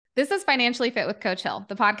This is Financially Fit with Coach Hill,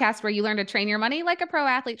 the podcast where you learn to train your money like a pro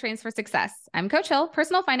athlete trains for success. I'm Coach Hill,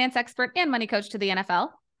 personal finance expert and money coach to the NFL.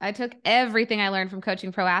 I took everything I learned from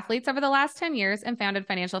coaching pro athletes over the last 10 years and founded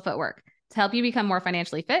Financial Footwork to help you become more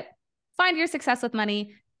financially fit, find your success with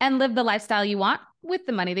money, and live the lifestyle you want with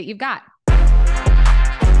the money that you've got.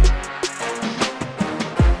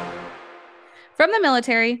 From the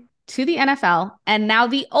military to the NFL, and now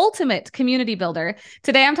the ultimate community builder.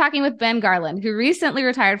 Today, I'm talking with Ben Garland, who recently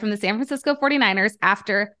retired from the San Francisco 49ers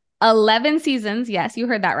after 11 seasons. Yes, you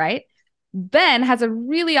heard that right. Ben has a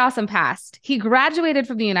really awesome past. He graduated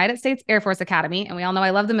from the United States Air Force Academy, and we all know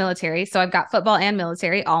I love the military, so I've got football and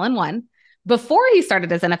military all in one, before he started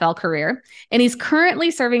his NFL career, and he's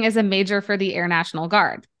currently serving as a major for the Air National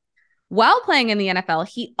Guard. While playing in the NFL,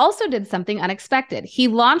 he also did something unexpected. He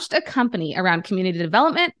launched a company around community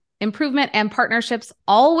development, improvement, and partnerships,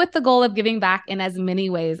 all with the goal of giving back in as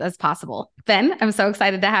many ways as possible. Ben, I'm so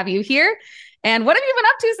excited to have you here. And what have you been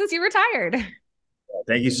up to since you retired?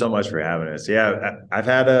 Thank you so much for having us. Yeah, I've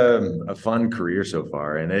had a fun career so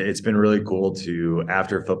far, and it's been really cool to,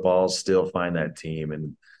 after football, still find that team.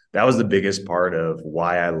 And that was the biggest part of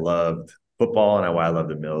why I loved football and why I love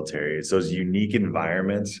the military. It's those unique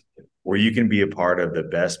environments where you can be a part of the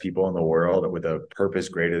best people in the world with a purpose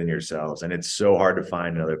greater than yourselves. And it's so hard to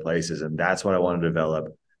find in other places. And that's what I want to develop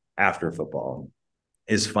after football,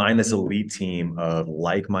 is find this elite team of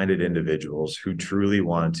like-minded individuals who truly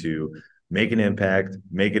want to make an impact,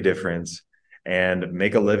 make a difference, and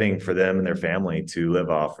make a living for them and their family to live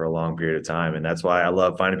off for a long period of time. And that's why I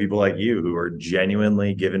love finding people like you who are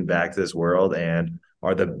genuinely giving back to this world and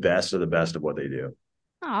are the best of the best of what they do.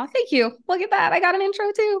 Oh, thank you. Look at that. I got an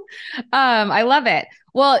intro too. I love it.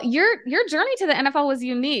 Well, your journey to the NFL was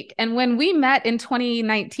unique. And when we met in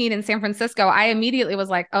 2019 in San Francisco, I immediately was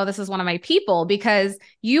like, oh, this is one of my people, because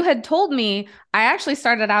you had told me I actually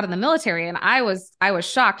started out in the military, and I was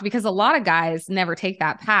shocked because a lot of guys never take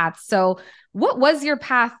that path. So what was your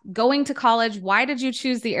path going to college? Why did you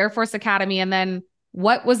choose the Air Force Academy? And then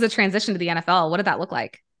what was the transition to the NFL? What did that look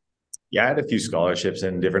like? Yeah, I had a few scholarships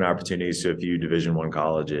and different opportunities to a few Division I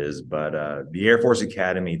colleges, but the Air Force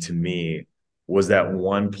Academy to me was that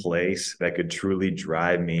one place that could truly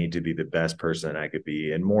drive me to be the best person I could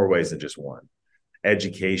be in more ways than just one.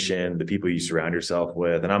 Education, the people you surround yourself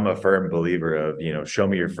with, and I'm a firm believer of, show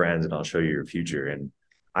me your friends and I'll show you your future. And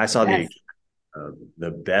I saw Yes.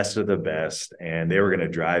 the best of the best, and they were going to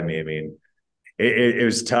drive me. I mean, it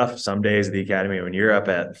was tough some days at the academy when you're up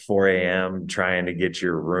at 4 a.m. trying to get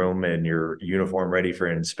your room and your uniform ready for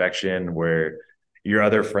an inspection, where your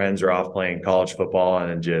other friends are off playing college football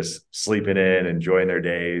and just sleeping in, enjoying their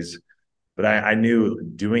days. But I knew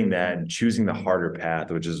doing that and choosing the harder path,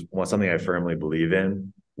 which is something I firmly believe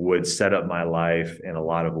in, would set up my life in a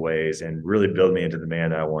lot of ways and really build me into the man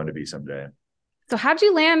that I wanted to be someday. So how'd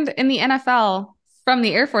you land in the NFL from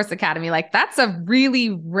the Air Force Academy? Like, that's a really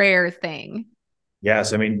rare thing.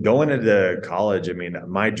 Yes, I mean, going into college, I mean,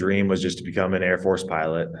 my dream was just to become an Air Force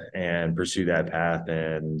pilot and pursue that path.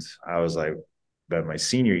 And I was like, but my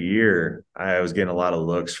senior year, I was getting a lot of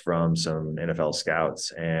looks from some NFL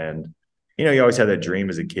scouts. And, you always had that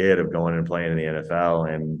dream as a kid of going and playing in the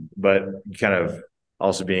NFL. But kind of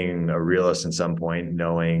also being a realist at some point,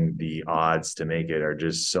 knowing the odds to make it are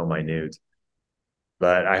just so minute.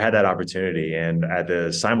 But I had that opportunity, and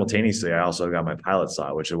simultaneously, I also got my pilot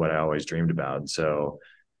slot, which is what I always dreamed about. And so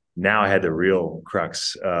now I had the real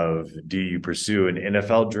crux of, do you pursue an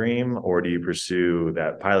NFL dream or do you pursue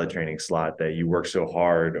that pilot training slot that you worked so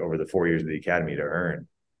hard over the 4 years of the academy to earn?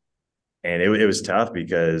 And it was tough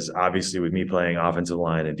because obviously with me playing offensive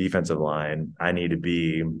line and defensive line, I need to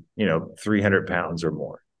be, 300 pounds or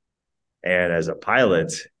more. And as a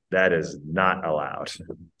pilot, that is not allowed.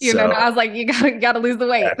 I was like, you gotta lose the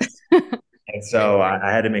weight. And so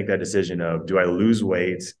I had to make that decision of, do I lose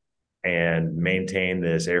weight and maintain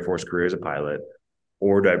this Air Force career as a pilot,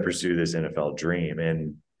 or do I pursue this NFL dream?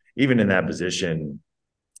 And even in that position,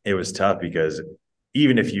 it was tough because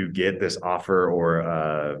even if you get this offer or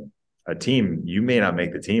a team, you may not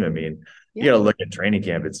make the team. I mean, you got to look at training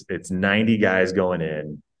camp. It's 90 guys going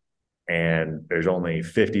in, and there's only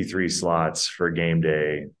 53 slots for game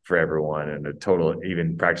day for everyone, and a total,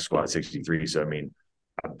 even practice squad, 63. So, I mean,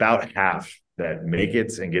 about half that make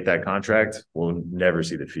it and get that contract will never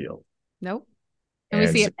see the field. Nope. And we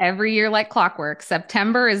see it every year like clockwork.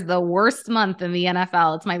 September is the worst month in the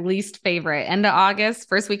NFL. It's my least favorite. End of August,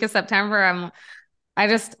 first week of September,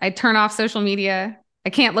 I turn off social media. I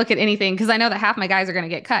can't look at anything because I know that half my guys are going to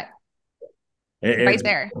get cut. Right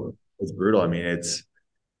there. It's brutal. I mean,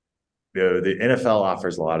 the NFL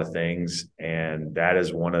offers a lot of things, and that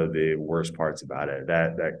is one of the worst parts about it.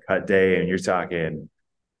 That cut day, and you're talking,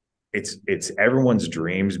 it's everyone's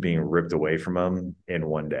dreams being ripped away from them in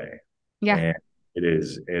one day, Yeah. and it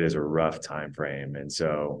is a rough time frame. And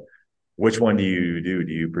so, which one do you do?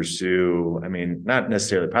 Do you pursue? I mean, not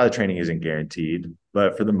necessarily. Pilot training isn't guaranteed,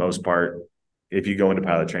 but for the most part, if you go into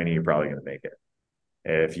pilot training, you're probably going to make it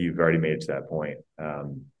if you've already made it to that point.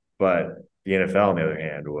 But the NFL, on the other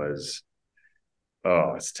hand, was,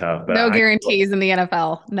 oh, it's tough. But No guarantees in the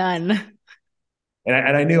NFL. None.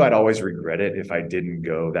 I knew I'd always regret it if I didn't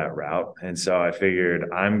go that route. And so I figured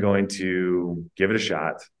I'm going to give it a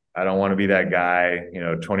shot. I don't want to be that guy,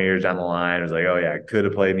 20 years down the line, who's like, oh yeah, I could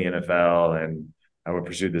have played in the NFL and I would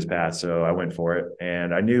pursue this path. So I went for it.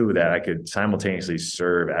 And I knew that I could simultaneously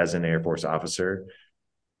serve as an Air Force officer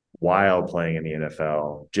while playing in the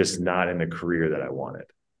NFL, just not in the career that I wanted.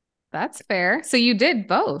 That's fair. So you did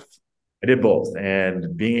both. I did both,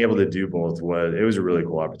 and being able to do both was a really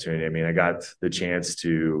cool opportunity. I mean, I got the chance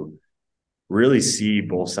to really see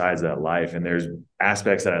both sides of that life, and there's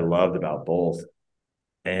aspects that I loved about both.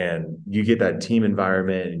 And you get that team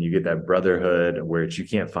environment and you get that brotherhood, which you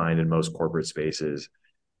can't find in most corporate spaces.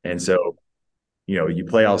 And so, you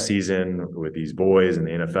play all season with these boys in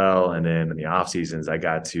the NFL, and then in the off seasons, I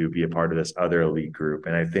got to be a part of this other elite group.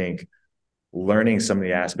 And I think learning some of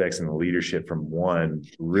the aspects and the leadership from one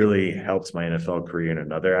really helped my NFL career in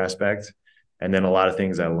another aspect. And then a lot of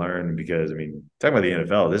things I learned because, I mean, talking about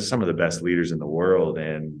the NFL, this is some of the best leaders in the world,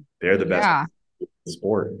 and they're the best in the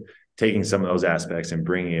sport. Taking some of those aspects and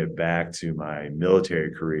bringing it back to my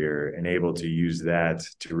military career and able to use that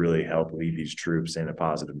to really help lead these troops in a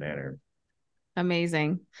positive manner.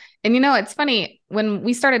 Amazing. And it's funny when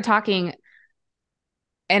we started talking,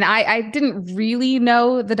 and I didn't really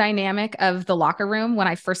know the dynamic of the locker room when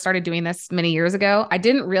I first started doing this many years ago. I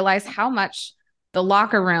didn't realize how much the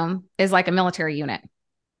locker room is like a military unit.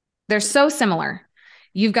 They're so similar.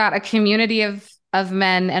 You've got a community of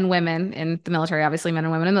men and women in the military, obviously men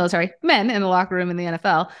and women in the military, men in the locker room in the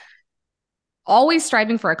NFL, always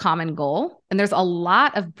striving for a common goal. And there's a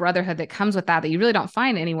lot of brotherhood that comes with that you really don't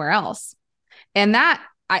find anywhere else. And that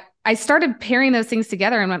I started pairing those things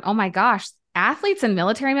together and went, oh my gosh, athletes and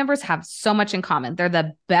military members have so much in common. They're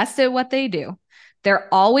the best at what they do. They're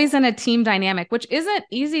always in a team dynamic, which isn't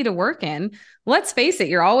easy to work in. Let's face it,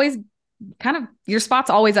 you're always your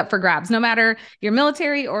spot's always up for grabs, no matter your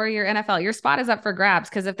military or your NFL, your spot is up for grabs.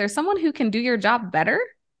 Because if there's someone who can do your job better,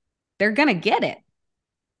 they're going to get it.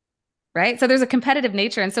 Right. So there's a competitive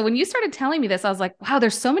nature. And so when you started telling me this, I was like, wow,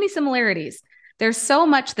 there's so many similarities. There's so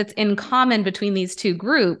much that's in common between these two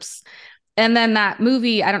groups. And then that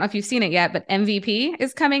movie, I don't know if you've seen it yet, but MVP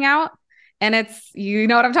is coming out. And it's,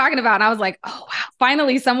 what I'm talking about. And I was like, oh, wow,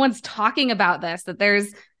 finally someone's talking about this, that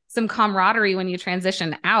there's some camaraderie when you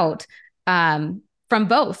transition out from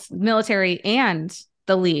both military and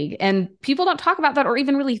the league. And people don't talk about that or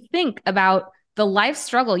even really think about the life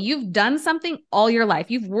struggle. You've done something all your life.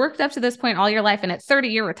 You've worked up to this point all your life. And at 30,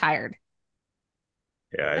 you're retired.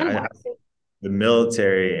 Yeah. I think the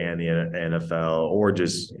military and the NFL, or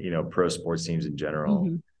just, pro sports teams in general,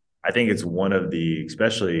 mm-hmm. I think it's one of the,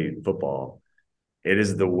 especially football, it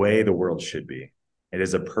is the way the world should be. It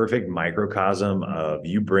is a perfect microcosm of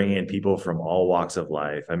you bring in people from all walks of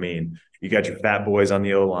life. I mean, you got your fat boys on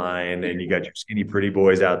the O-line and you got your skinny, pretty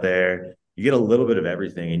boys out there. You get a little bit of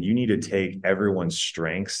everything, and you need to take everyone's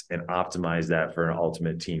strengths and optimize that for an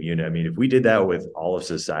ultimate team unit. I mean, if we did that with all of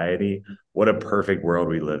society, what a perfect world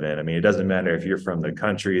we live in. I mean, it doesn't matter if you're from the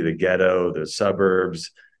country, the ghetto, the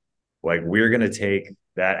suburbs, like we're going to take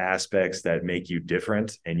that aspects that make you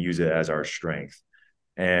different and use it as our strength.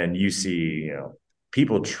 And you see,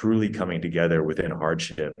 people truly coming together within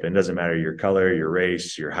hardship. It doesn't matter your color, your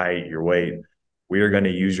race, your height, your weight. We are going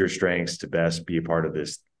to use your strengths to best be a part of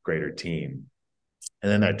this greater team.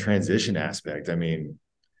 And then that transition aspect, I mean,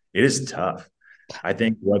 it is tough. I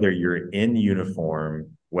think whether you're in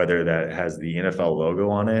uniform, whether that has the NFL logo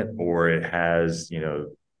on it or it has,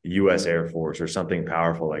 U.S. Air Force or something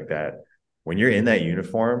powerful like that, when you're in that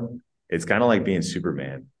uniform, it's kind of like being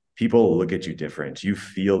Superman. People look at you different. You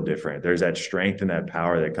feel different. There's that strength and that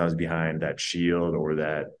power that comes behind that shield or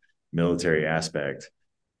that military aspect.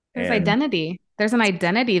 There's identity. There's an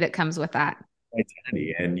identity that comes with that.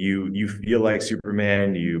 Identity. And you feel like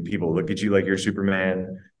Superman. People look at you like you're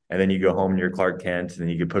Superman. And then you go home and you're Clark Kent. And then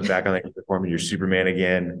you get put back on that uniform and you're Superman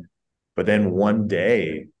again. But then one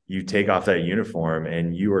day you take off that uniform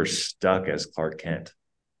and you are stuck as Clark Kent.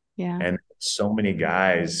 Yeah. And so many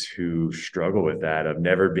guys who struggle with that of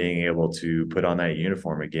never being able to put on that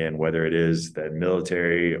uniform again, whether it is that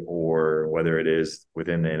military or whether it is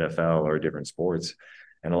within the NFL or different sports.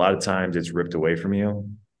 And a lot of times it's ripped away from you,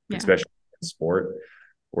 Yeah. especially in sport.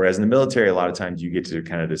 Whereas in the military, a lot of times you get to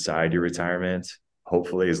kind of decide your retirement,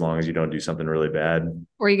 hopefully, as long as you don't do something really bad.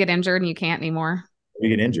 Or you get injured and you can't anymore. You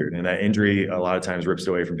get injured, and that injury a lot of times rips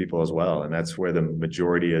away from people as well. And that's where the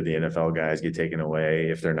majority of the NFL guys get taken away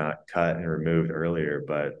if they're not cut and removed earlier.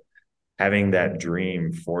 But having that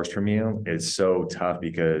dream forced from you is so tough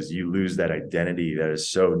because you lose that identity that is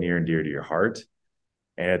so near and dear to your heart.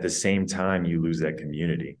 And at the same time, you lose that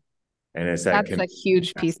community. And it's that That's a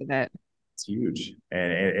huge piece of it. it's huge,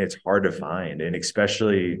 and it's hard to find. And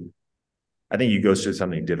especially, I think you go through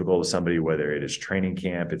something difficult with somebody, whether it is training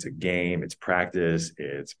camp, it's a game, it's practice,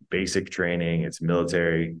 it's basic training, it's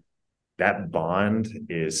military. That bond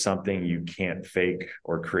is something you can't fake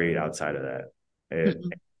or create outside of that.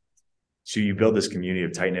 So you build this community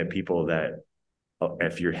of tight knit people that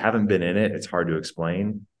if you haven't been in it, it's hard to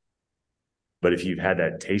explain. But if you've had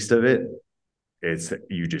that taste of it, it's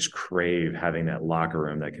you just crave having that locker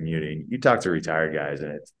room, that community. You talk to retired guys,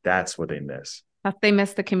 and that's what they miss. They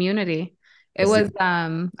miss the community. It was,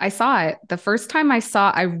 I saw it the first time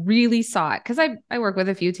I really saw it because I work with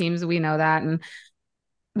a few teams. We know that. And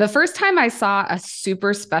the first time I saw a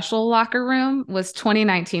super special locker room was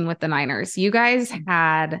 2019 with the Niners. You guys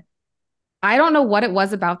had, I don't know what it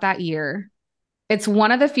was about that year. It's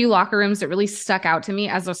one of the few locker rooms that really stuck out to me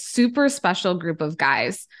as a super special group of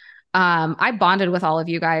guys. I bonded with all of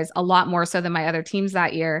you guys a lot more so than my other teams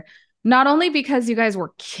that year, not only because you guys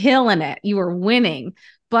were killing it, you were winning,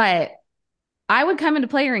 but I would come into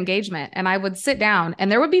player engagement and I would sit down and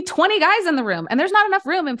there would be 20 guys in the room, and there's not enough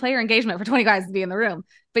room in player engagement for 20 guys to be in the room,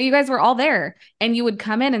 but you guys were all there and you would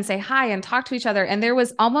come in and say hi and talk to each other. And there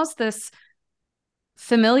was almost this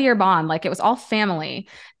familiar bond, like it was all family.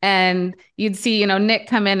 And you'd see, Nick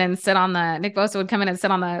Bosa would come in and sit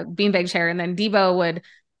on the beanbag chair, and then Debo would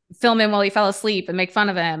film him while he fell asleep and make fun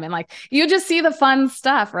of him. And like, you just see the fun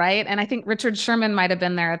stuff. Right. And I think Richard Sherman might've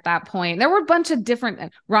been there at that point. There were a bunch of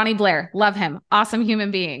different, Ronnie Blair, love him. Awesome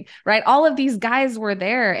human being, right? All of these guys were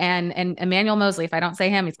there, and Emmanuel Mosley, if I don't say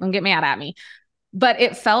him, he's going to get mad at me, but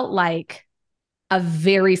it felt like a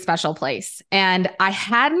very special place. And I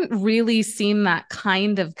hadn't really seen that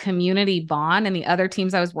kind of community bond in the other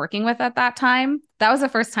teams I was working with at that time. That was the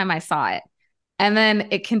first time I saw it. And then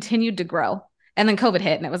it continued to grow. And then COVID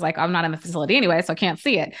hit and it was like, I'm not in the facility anyway, so I can't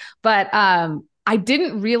see it. But I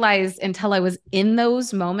didn't realize until I was in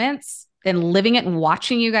those moments and living it and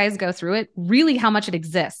watching you guys go through it, really how much it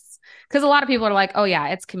exists. Because a lot of people are like, oh yeah,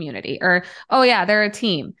 it's community, or, oh yeah, they're a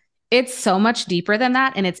team. It's so much deeper than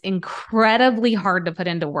that. And it's incredibly hard to put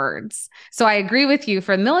into words. So I agree with you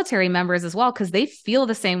for military members as well, because they feel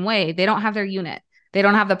the same way. They don't have their unit. They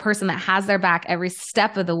don't have the person that has their back every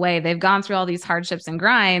step of the way. They've gone through all these hardships and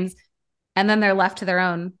grinds, and then they're left to their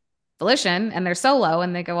own volition and they're solo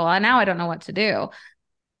and they go, well, now I don't know what to do.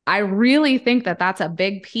 I really think that that's a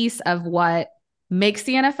big piece of what makes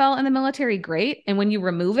the NFL and the military great. And when you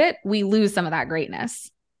remove it, we lose some of that greatness.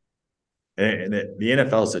 And the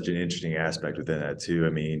NFL is such an interesting aspect within that too. I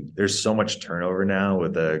mean, there's so much turnover now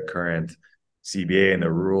with the current CBA and the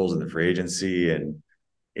rules and the free agency. And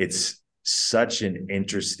it's such an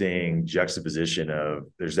interesting juxtaposition of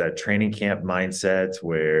there's that training camp mindset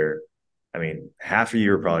where, I mean, half a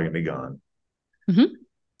year probably going to be gone. Mm-hmm.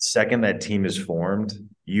 Second that team is formed,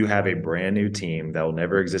 you have a brand new team that will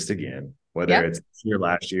never exist again. Whether it's this year,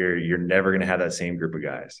 last year, you're never going to have that same group of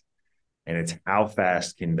guys. And it's how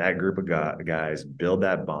fast can that group of guys build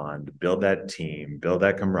that bond, build that team, build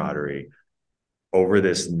that camaraderie over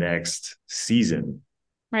this next season,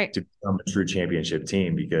 right, to become a true championship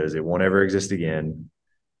team, because it won't ever exist again.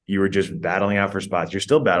 You were just battling out for spots. You're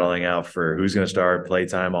still battling out for who's going to start,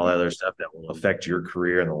 playtime, all that other stuff that will affect your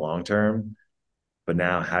career in the long term. But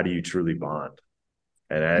now, how do you truly bond?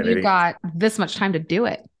 And you've got this much time to do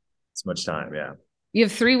it. This much time, yeah. You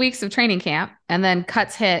have 3 weeks of training camp, and then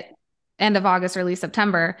cuts hit end of August, early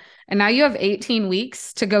September. And now you have 18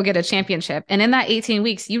 weeks to go get a championship. And in that 18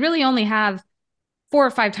 weeks, you really only have 4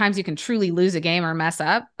 or 5 times you can truly lose a game or mess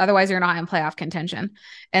up. Otherwise, you're not in playoff contention.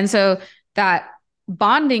 And so that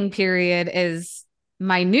bonding period is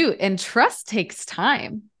minute, and trust takes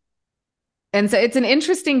time. And so it's an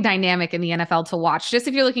interesting dynamic in the NFL to watch, just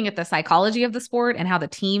if you're looking at the psychology of the sport and how the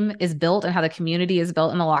team is built and how the community is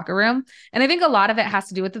built in the locker room. And I think a lot of it has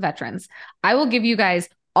to do with the veterans. I will give you guys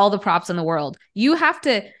all the props in the world. You have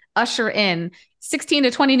to usher in 16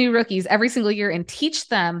 to 20 new rookies every single year and teach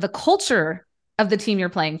them the culture of the team you're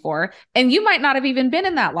playing for. And you might not have even been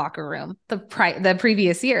in that locker room the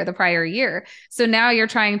previous year, the prior year. So now you're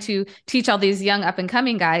trying to teach all these young up and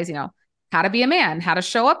coming guys, how to be a man, how to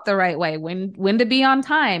show up the right way, when to be on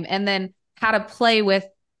time, and then how to play with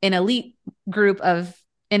an elite group of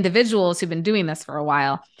individuals who've been doing this for a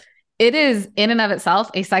while. It is in and of itself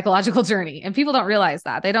a psychological journey, and people don't realize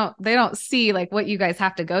that. They don't see like what you guys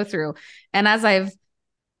have to go through. And as I've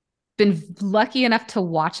been lucky enough to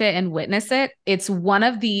watch it and witness it, it's one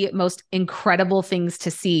of the most incredible things to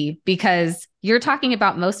see, because you're talking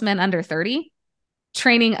about most men under 30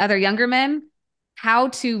 training other younger men how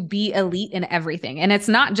to be elite in everything. And it's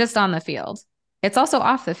not just on the field, it's also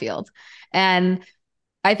off the field. And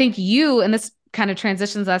I think and this kind of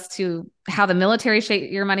transitions us to how the military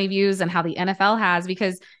shaped your money views and how the NFL has,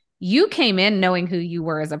 because you came in knowing who you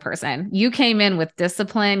were as a person. You came in with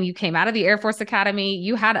discipline. You came out of the Air Force Academy.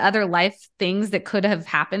 You had other life things that could have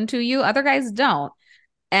happened to you. Other guys don't.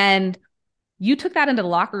 And you took that into the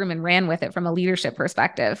locker room and ran with it from a leadership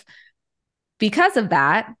perspective. Because of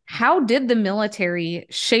that, how did the military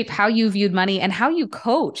shape how you viewed money and how you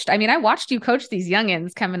coached? I mean, I watched you coach these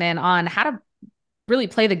youngins coming in on how to really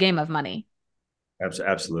play the game of money.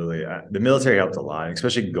 Absolutely. The military helped a lot,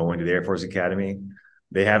 especially going to the Air Force Academy.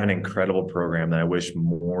 They have an incredible program that I wish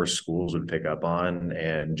more schools would pick up on,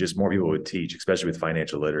 and just more people would teach, especially with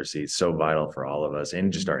financial literacy. It's so vital for all of us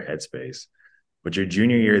and just our headspace. But your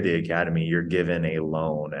junior year at the academy, you're given a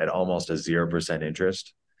loan at almost a 0%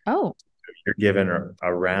 interest. Oh. You're given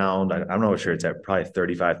around, I'm not sure, it's at probably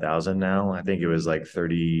 35,000 now. I think it was like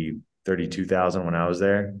 32,000 when I was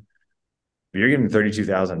there. But you're getting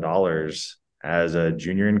 $32,000 as a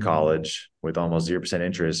junior in college with almost 0%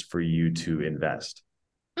 interest for you to invest.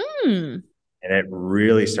 And it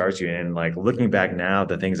really starts you. And like looking back now,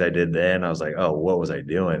 the things I did then, I was like, oh, what was I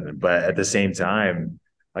doing? But at the same time,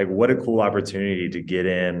 like what a cool opportunity to get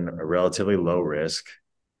in a relatively low risk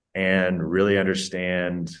and really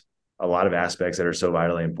understand a lot of aspects that are so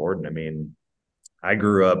vitally important. I mean, I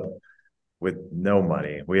grew up with no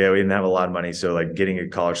money. We didn't have a lot of money. So like getting a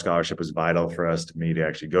college scholarship was vital for us, to me, to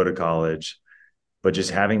actually go to college. But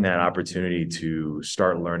just having that opportunity to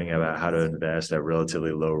start learning about how to invest at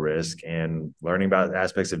relatively low risk and learning about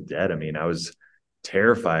aspects of debt. I mean, I was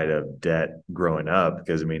terrified of debt growing up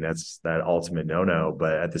because, I mean, that's that ultimate no-no.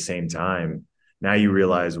 But at the same time, now you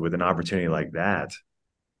realize with an opportunity like that,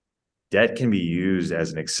 debt can be used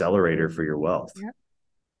as an accelerator for your wealth. Yep.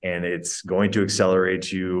 And it's going to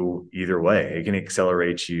accelerate you either way. It can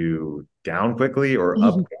accelerate you down quickly or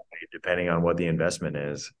up quickly, depending on what the investment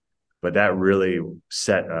is. But that really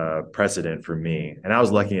set a precedent for me. And I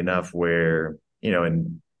was lucky enough where,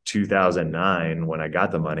 in 2009, when I got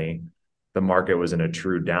the money, the market was in a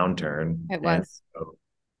true downturn. It was. So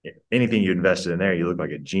anything you invested in there, you look like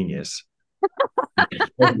a genius.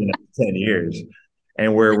 10 years.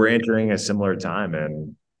 And we're entering a similar time.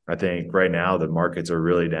 And I think right now the markets are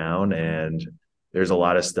really down, and there's a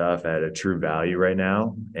lot of stuff at a true value right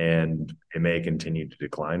now, and it may continue to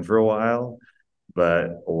decline for a while,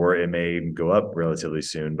 or it may go up relatively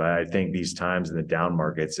soon. But I think these times in the down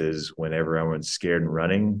markets is when everyone's scared and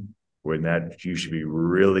running, when that you should be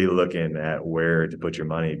really looking at where to put your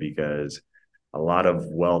money, because a lot of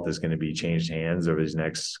wealth is going to be changed hands over these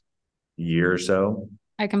next year or so.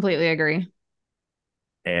 I completely agree.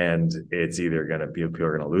 And it's either going to be, people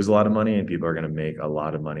are going to lose a lot of money, and people are going to make a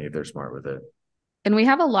lot of money if they're smart with it. And we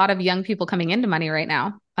have a lot of young people coming into money right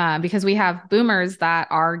now because we have boomers that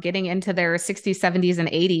are getting into their 60s, 70s, and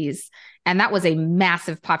 80s. And that was a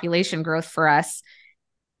massive population growth for us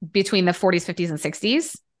between the 40s, 50s, and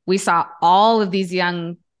 60s. We saw all of these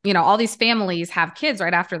young, all these families have kids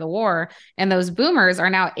right after the war. And those boomers are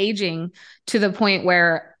now aging to the point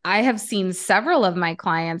where I have seen several of my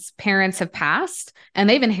clients' parents have passed and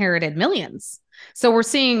they've inherited millions. So we're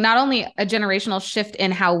seeing not only a generational shift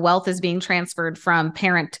in how wealth is being transferred from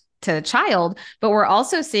parent to child, but we're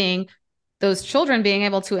also seeing those children being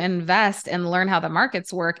able to invest and learn how the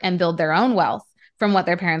markets work and build their own wealth from what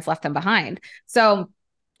their parents left them behind. So,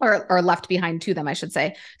 or left behind to them, I should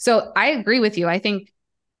say. So I agree with you. I think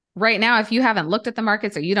right now, if you haven't looked at the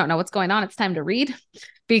markets or you don't know what's going on, it's time to read,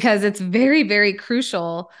 because it's very, very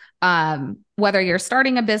crucial. Whether you're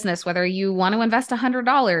starting a business, whether you want to invest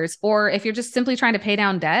 $100, or if you're just simply trying to pay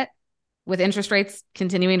down debt with interest rates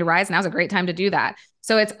continuing to rise, now's a great time to do that.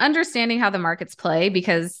 So it's understanding how the markets play,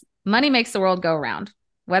 because money makes the world go around.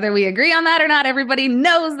 Whether we agree on that or not, everybody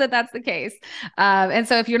knows that that's the case. And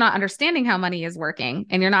so if you're not understanding how money is working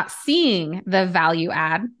and you're not seeing the value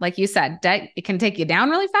add, like you said, debt, it can take you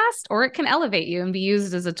down really fast, or it can elevate you and be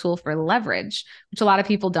used as a tool for leverage, which a lot of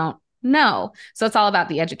people don't know. So it's all about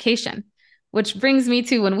the education. which brings me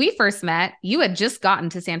to when we first met, you had just gotten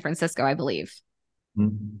to San Francisco, I believe,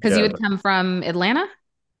 because you Yeah. had come from Atlanta.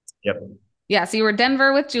 Yep. Yeah, so you were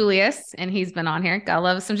Denver with Julius, and he's been on here. Gotta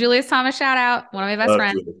love some Julius Thomas. Shout out, one of my best Love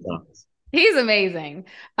friends. Julius Thomas. He's amazing.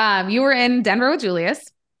 You were in Denver with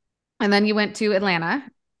Julius, and then you went to Atlanta,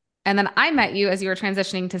 and then I met you as you were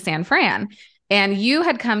transitioning to San Fran. And you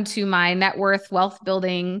had come to my net worth wealth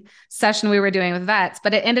building session we were doing with vets,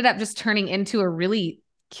 but it ended up just turning into a really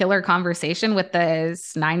killer conversation with the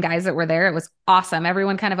 9 guys that were there. It was awesome.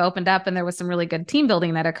 Everyone kind of opened up and there was some really good team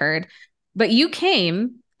building that occurred. But you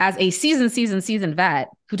came as a seasoned vet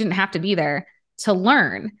who didn't have to be there to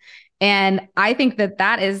learn. And I think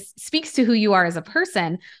that is speaks to who you are as a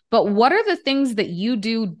person. But what are the things that you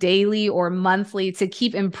do daily or monthly to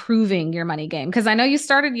keep improving your money game? Because I know you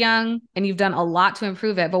started young and you've done a lot to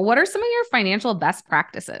improve it, but what are some of your financial best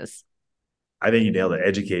practices? I think you nailed it.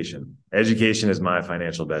 Education. Education is my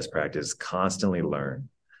financial best practice. Constantly learn.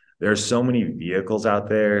 There are so many vehicles out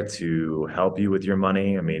there to help you with your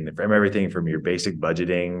money. I mean, from everything from your basic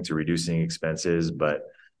budgeting to reducing expenses, but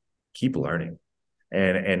keep learning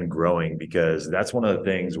and growing, because that's one of the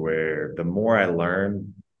things where the more I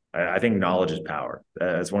learn, I think knowledge is power.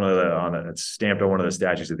 That's one of the it's stamped on one of the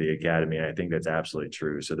statutes of the academy. And I think that's absolutely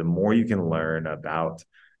true. So the more you can learn about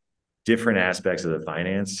different aspects of the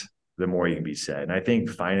finance, the more you can be set. And I think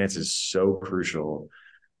finance is so crucial.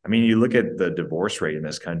 I mean, you look at the divorce rate in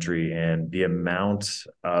this country and the amount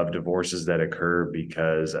of divorces that occur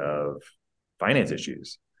because of finance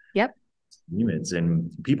issues. Yep. Humans,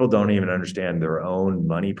 and people don't even understand their own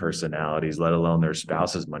money personalities, let alone their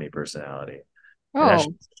spouse's money personality. And that's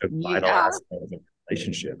Oh, a vital yeah. aspect of the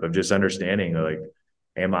relationship, of just understanding, like,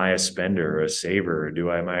 am I a spender, a saver?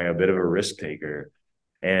 Am I a bit of a risk taker?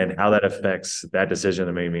 And how that affects that decision.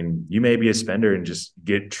 I mean, you may be a spender and just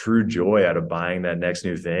get true joy out of buying that next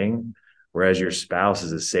new thing, whereas your spouse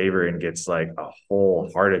is a saver and gets like a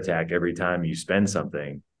whole heart attack every time you spend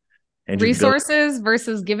something. And just build. Resources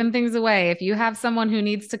versus giving things away. If you have someone who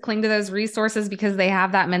needs to cling to those resources because they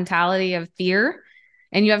have that mentality of fear,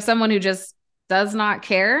 and you have someone who just does not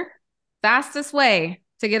care, fastest way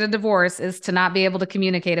to get a divorce is to not be able to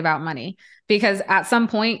communicate about money, because at some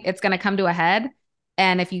point it's going to come to a head.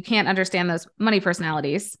 And if you can't understand those money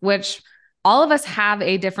personalities, which all of us have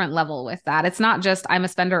a different level with that, it's not just I'm a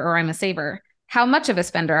spender or I'm a saver. How much of a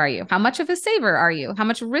spender are you? How much of a saver are you? How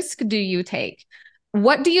much risk do you take?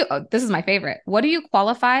 This is my favorite. What do you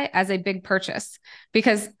qualify as a big purchase?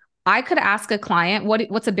 Because I could ask a client,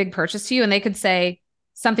 what's a big purchase to you? And they could say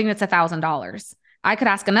something that's $1,000. I could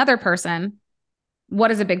ask another person, what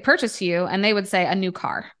is a big purchase to you? And they would say a new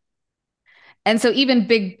car. And so even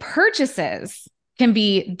big purchases can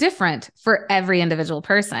be different for every individual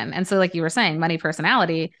person. And so, like you were saying, money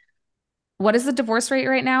personality. What is the divorce rate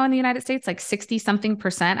right now in the United States? Like 60 something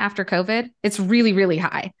percent after COVID. It's really, really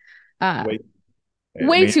high.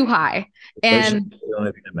 Way too high. And the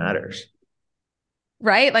only thing that matters.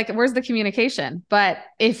 Right? Like, where's the communication? But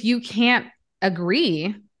if you can't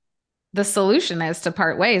agree, the solution is to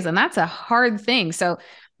part ways. And that's a hard thing. So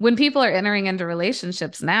when people are entering into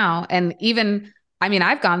relationships now, and even, I mean,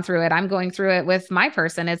 I've gone through it, I'm going through it with my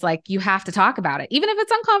person. It's like, you have to talk about it. Even if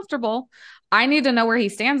it's uncomfortable, I need to know where he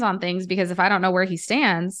stands on things, because if I don't know where he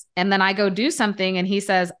stands and then I go do something and he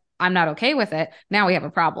says, I'm not okay with it, now we have a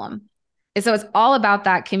problem. And so it's all about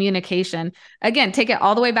that communication. Again, take it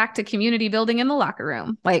all the way back to community building in the locker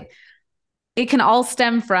room. Like, it can all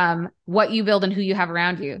stem from what you build and who you have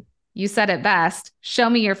around you. You said it best. Show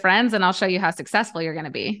me your friends and I'll show you how successful you're going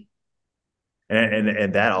to be.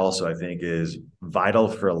 And that also, I think, is vital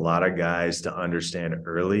for a lot of guys to understand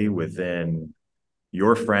early within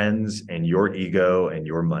your friends and your ego and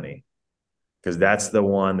your money. Because that's the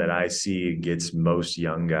one that I see gets most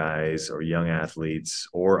young guys or young athletes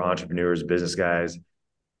or entrepreneurs, business guys.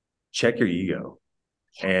 Check your ego.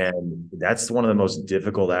 And that's one of the most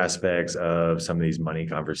difficult aspects of some of these money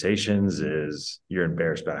conversations is you're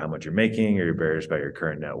embarrassed about how much you're making, or you're embarrassed about your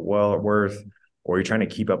current net worth, or you're trying to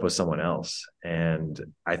keep up with someone else. And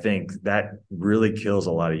I think that really kills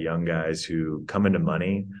a lot of young guys who come into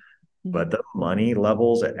money, but the money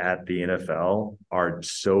levels at the NFL are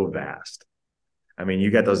so vast. I mean,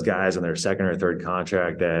 you got those guys on their second or third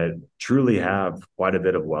contract that truly have quite a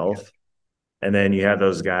bit of wealth. And then you have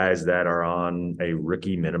those guys that are on a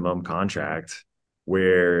rookie minimum contract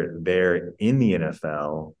where they're in the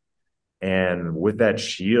NFL. And with that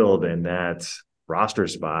shield and that roster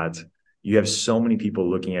spot, you have so many people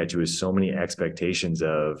looking at you with so many expectations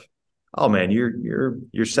of, oh man,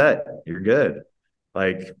 you're set. You're good.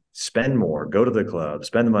 Like, spend more, go to the club,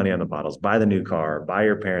 spend the money on the bottles, buy the new car, buy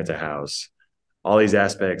your parents a house. all these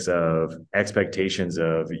aspects of expectations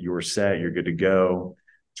of you're set, you're good to go,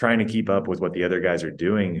 trying to keep up with what the other guys are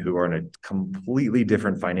doing who are in a completely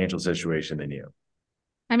different financial situation than you.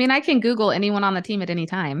 I mean, I can Google anyone on the team at any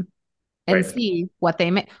time and Right. see what they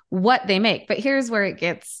make. But here's where it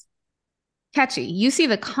gets catchy. You see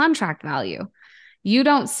the contract value. You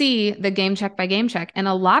don't see the game check by game check. And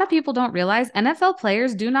a lot of people don't realize NFL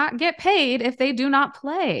players do not get paid if they do not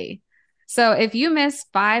play. So if you miss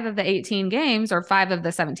 5 of the 18 games or 5 of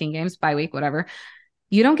the 17 games by week, whatever,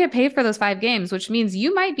 you don't get paid for those 5 games, which means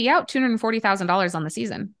you might be out $240,000 on the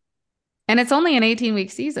season. And it's only an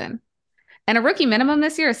 18-week season. And a rookie minimum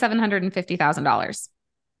this year is $750,000.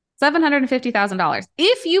 $750,000.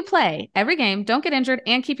 If you play every game, don't get injured,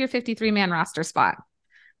 and keep your 53-man roster spot.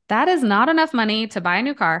 That is not enough money to buy a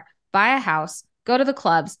new car, buy a house, go to the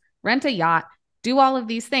clubs, rent a yacht, do all of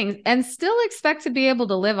these things, and still expect to be able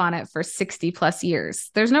to live on it for 60 plus years.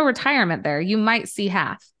 There's no retirement there. You might see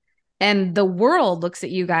half. And the world looks at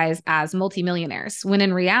you guys as multimillionaires, when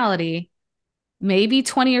in reality, maybe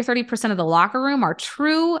 20 or 30% of the locker room are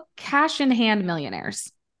true cash in hand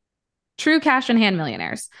millionaires. True cash in hand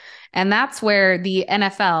millionaires. And that's where the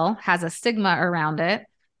NFL has a stigma around it,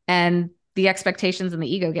 and the expectations and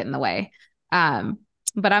the ego get in the way.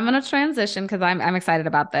 But I'm going to transition because I'm excited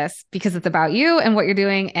about this, because it's about you and what you're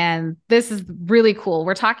doing. And this is really cool.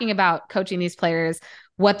 We're talking about coaching these players,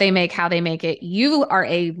 what they make, how they make it. You are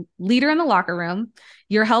a leader in the locker room.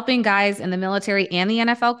 You're helping guys in the military and the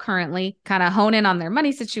NFL currently kind of hone in on their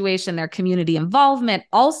money situation, their community involvement,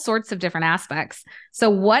 all sorts of different aspects. So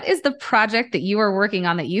what is the project that you are working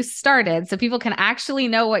on that you started so people can actually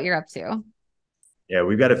know what you're up to? Yeah,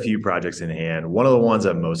 we've got a few projects in hand. One of the ones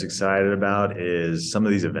I'm most excited about is some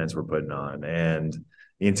of these events we're putting on. And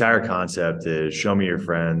the entire concept is show me your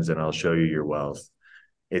friends and I'll show you your wealth.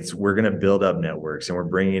 We're going to build up networks, and we're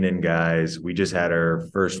bringing in guys. We just had our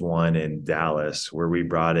first one in Dallas where we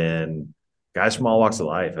brought in guys from all walks of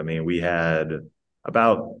life. I mean, we had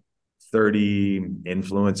about 30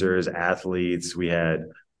 influencers, athletes. We had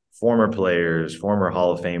former players, former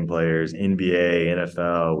Hall of Fame players, NBA,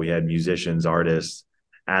 NFL. We had musicians, artists,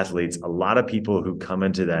 athletes, a lot of people who come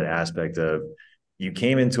into that aspect of you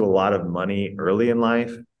came into a lot of money early in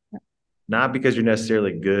life, not because you're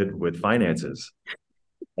necessarily good with finances,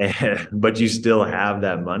 but you still have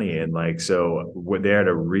that money. And like, so they're at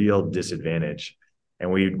a real disadvantage.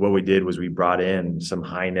 And what we did was we brought in some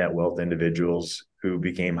high net wealth individuals who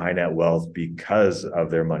became high net wealth because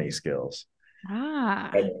of their money skills.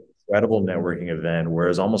 Ah, An incredible networking event,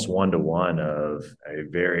 whereas almost one-to-one of a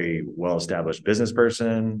very well-established business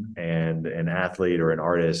person and an athlete or an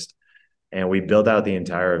artist. And we built out the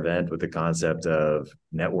entire event with the concept of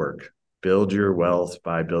network, build your wealth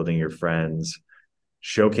by building your friends,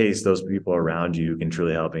 showcase those people around you who can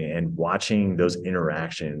truly help you, and watching those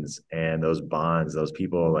interactions and those bonds, those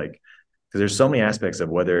people, like, because there's so many aspects of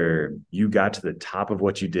whether you got to the top of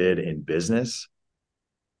what you did in business.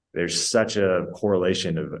 There's such a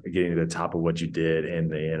correlation of getting to the top of what you did in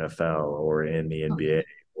the NFL or in the NBA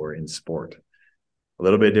or in sport. A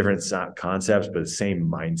little bit different concepts, but the same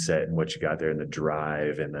mindset and what you got there, and the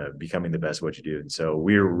drive and the becoming the best at what you do. And so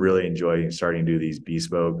we're really enjoying starting to do these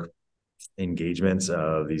bespoke engagements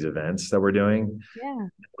of these events that we're doing. yeah.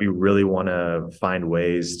 We really want to find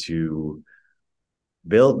ways to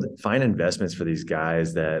find investments for these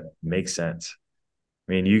guys that make sense.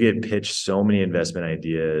 I mean, you get pitched so many investment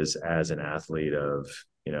ideas as an athlete of,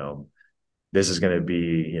 this is going to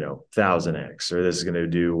be, 1,000x, or this is going to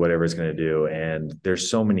do whatever it's going to do. And there's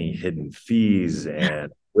so many hidden fees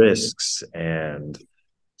and risks and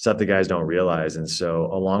stuff the guys don't realize. And so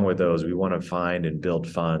along with those, we want to find and build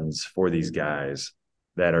funds for these guys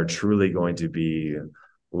that are truly going to be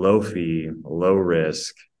low fee, low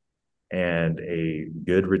risk, and a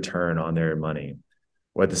good return on their money.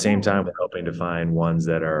 Well, at the same time, we're hoping to find ones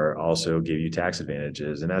that are also give you tax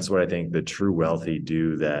advantages. And that's what I think the true wealthy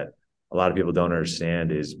do that a lot of people don't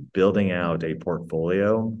understand, is building out a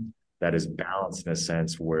portfolio that is balanced in a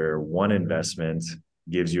sense where one investment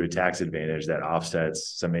gives you a tax advantage that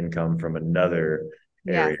offsets some income from another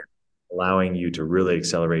Yeah. area, allowing you to really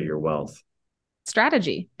accelerate your wealth.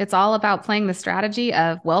 Strategy. It's all about playing the strategy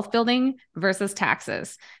of wealth building versus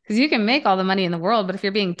taxes. Because you can make all the money in the world, but if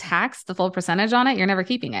you're being taxed the full percentage on it, you're never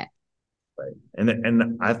keeping it. Right.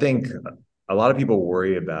 And I think a lot of people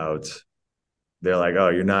worry about, they're like, oh,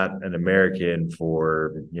 you're not an American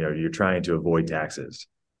for, you're trying to avoid taxes.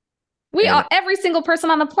 And Every single person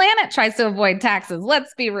on the planet tries to avoid taxes.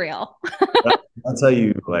 Let's be real. I'll tell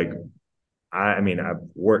you, like, I mean, I've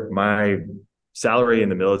worked, my salary in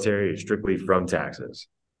the military is strictly from taxes.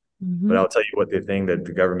 But Mm-hmm. I'll tell you what, the thing that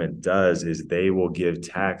the government does is they will give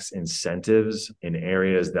tax incentives in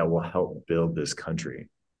areas that will help build this country.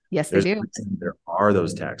 Yes, they There's do. there are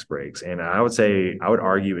those tax breaks. And I would say, I would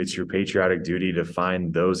argue it's your patriotic duty to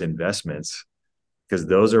find those investments because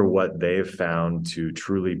those are what they've found to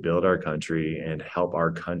truly build our country and help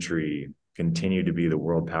our country continue to be the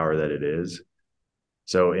world power that it is.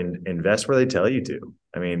 So invest where they tell you to.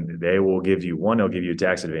 I mean, they will give you one, they'll give you a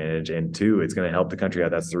tax advantage, and two, it's going to help the country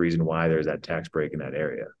out. That's the reason why there's that tax break in that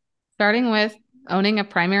area. Starting with owning a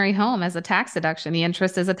primary home as a tax deduction. The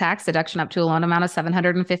interest is a tax deduction up to a loan amount of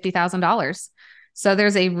 $750,000. So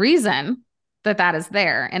there's a reason that that is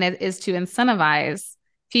there, and it is to incentivize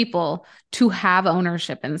people to have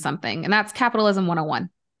ownership in something. And that's capitalism 101.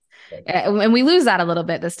 And we lose that a little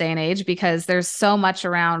bit this day and age because there's so much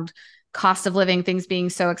around cost of living, things being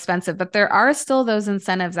so expensive, but there are still those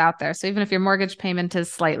incentives out there. So even if your mortgage payment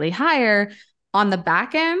is slightly higher, on the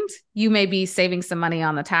back end, you may be saving some money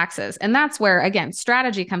on the taxes. And that's where, again,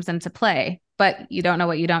 strategy comes into play, but you don't know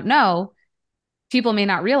what you don't know. People may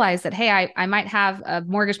not realize that, hey, I might have a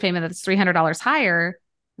mortgage payment that's $300 higher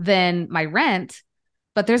than my rent,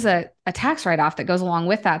 but there's a tax write-off that goes along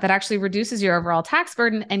with that that actually reduces your overall tax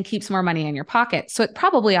burden and keeps more money in your pocket. So it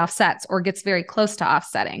probably offsets or gets very close to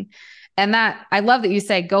offsetting. And that, I love that you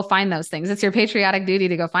say, go find those things. It's your patriotic duty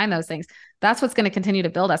to go find those things. That's what's going to continue to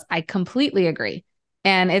build us. I completely agree.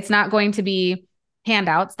 And it's not going to be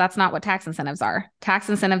handouts. That's not what tax incentives are. Tax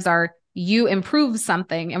incentives are you improve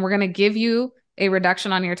something and we're going to give you a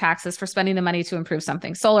reduction on your taxes for spending the money to improve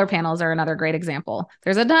something. Solar panels are another great example.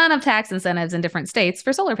 There's a ton of tax incentives in different states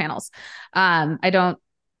for solar panels. I don't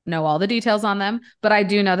know all the details on them, but I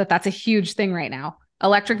do know that that's a huge thing right now.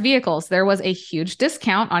 Electric vehicles, there was a huge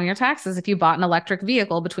discount on your taxes if you bought an electric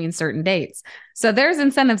vehicle between certain dates. So there's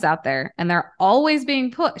incentives out there and they're always being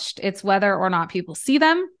pushed. It's whether or not people see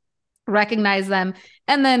them, recognize them,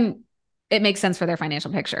 and then it makes sense for their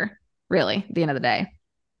financial picture, really, at the end of the day.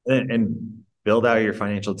 And build out your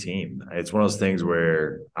financial team. It's one of those things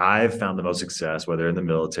where I've found the most success, whether in the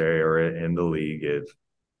military or in the league, is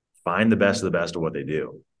find the best of the best of what they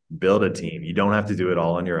do. Build a team. You don't have to do it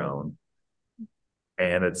all on your own.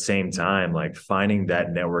 And at the same time, like finding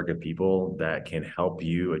that network of people that can help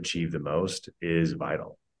you achieve the most is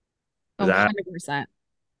vital. Oh, 100%.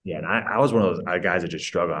 Yeah, and I was one of those guys that just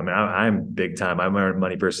struggle. I mean, I'm big time. My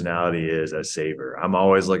money personality is a saver. I'm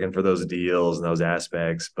always looking for those deals and those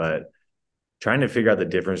aspects, but trying to figure out the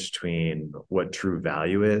difference between what true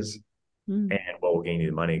value is and what will gain you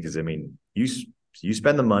the money. Because I mean, you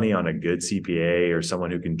spend the money on a good CPA or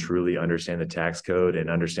someone who can truly understand the tax code and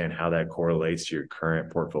understand how that correlates to your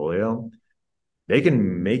current portfolio, they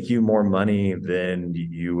can make you more money than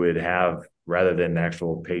you would have rather than an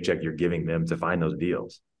actual paycheck you're giving them to find those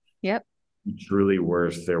deals. Yep. Truly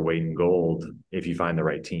worth their weight in gold if you find the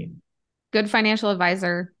right team. Good financial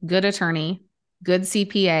advisor, good attorney, good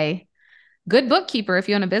CPA, good bookkeeper if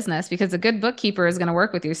you own a business, because a good bookkeeper is going to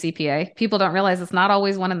work with your CPA. People don't realize it's not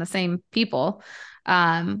always one and the same people.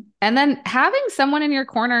 And then having someone in your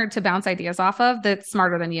corner to bounce ideas off of that's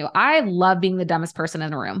smarter than you. I love being the dumbest person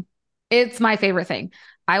in the room. It's my favorite thing.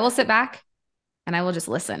 I will sit back and I will just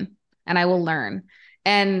listen and I will learn.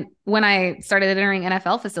 And when I started entering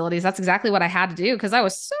NFL facilities, that's exactly what I had to do because I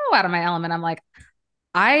was so out of my element. I'm like,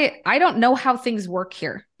 I don't know how things work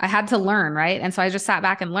here. I had to learn, right? And so I just sat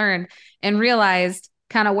back and learned and realized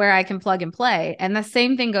kind of where I can plug and play. And the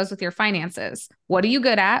same thing goes with your finances. What are you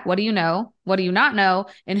good at? What do you know? What do you not know?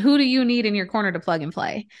 And who do you need in your corner to plug and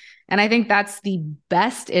play? And I think that's the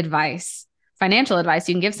best advice, financial advice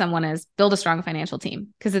you can give someone is build a strong financial team.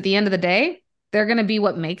 Because at the end of the day, they're going to be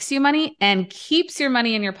what makes you money and keeps your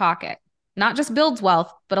money in your pocket, not just builds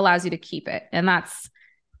wealth, but allows you to keep it. And that's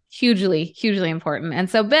hugely, hugely important. And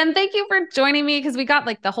so, Ben, thank you for joining me because we got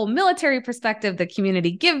like the whole military perspective, the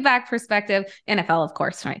community give back perspective, NFL, of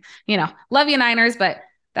course, right? You know, love you Niners, but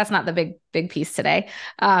that's not the big piece today.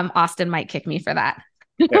 Austin might kick me for that.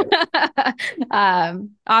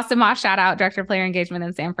 Austin Moss, shout out, Director of Player Engagement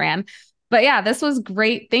in San Fran. But yeah, this was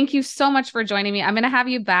great. Thank you so much for joining me. I'm going to have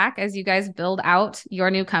you back as you guys build out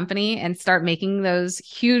your new company and start making those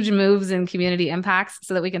huge moves in community impacts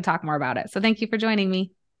so that we can talk more about it. So thank you for joining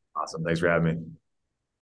me. Awesome. Thanks for having me.